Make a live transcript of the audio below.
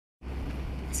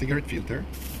a cigarette filter,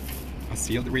 a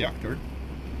sealed reactor,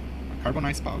 a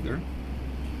carbonized powder,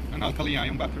 an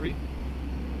alkali-ion battery,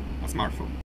 a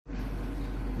smartphone.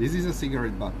 This is a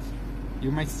cigarette butt.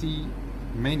 You might see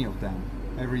many of them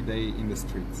every day in the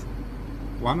streets.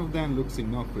 One of them looks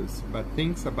innocuous, but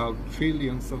think about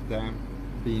trillions of them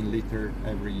being littered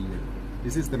every year.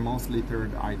 This is the most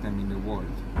littered item in the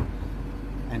world.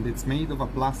 And it's made of a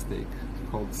plastic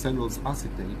called cellulose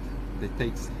acetate that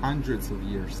takes hundreds of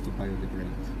years to biodegrade.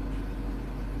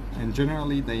 And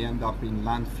generally they end up in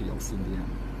landfills in the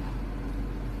end.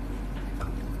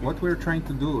 What we're trying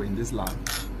to do in this lab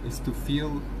is to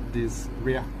fill these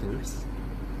reactors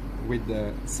with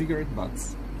the cigarette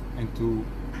butts and to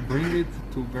bring it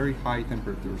to very high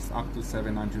temperatures, up to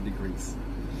 700 degrees.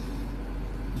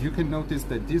 You can notice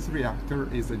that this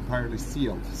reactor is entirely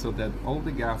sealed, so that all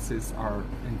the gases are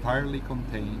entirely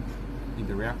contained in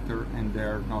the reactor and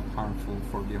they're not harmful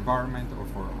for the environment or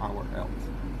for our health.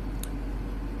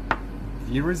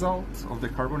 The result of the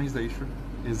carbonization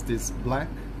is this black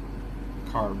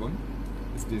carbon,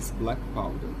 is this black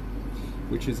powder,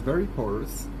 which is very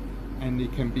porous, and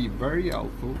it can be very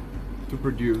helpful to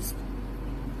produce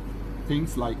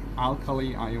things like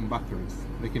alkali-ion batteries.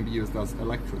 They can be used as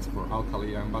electrodes for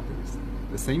alkali-ion batteries.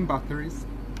 The same batteries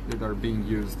that are being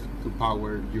used to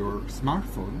power your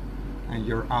smartphone and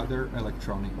your other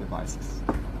electronic devices.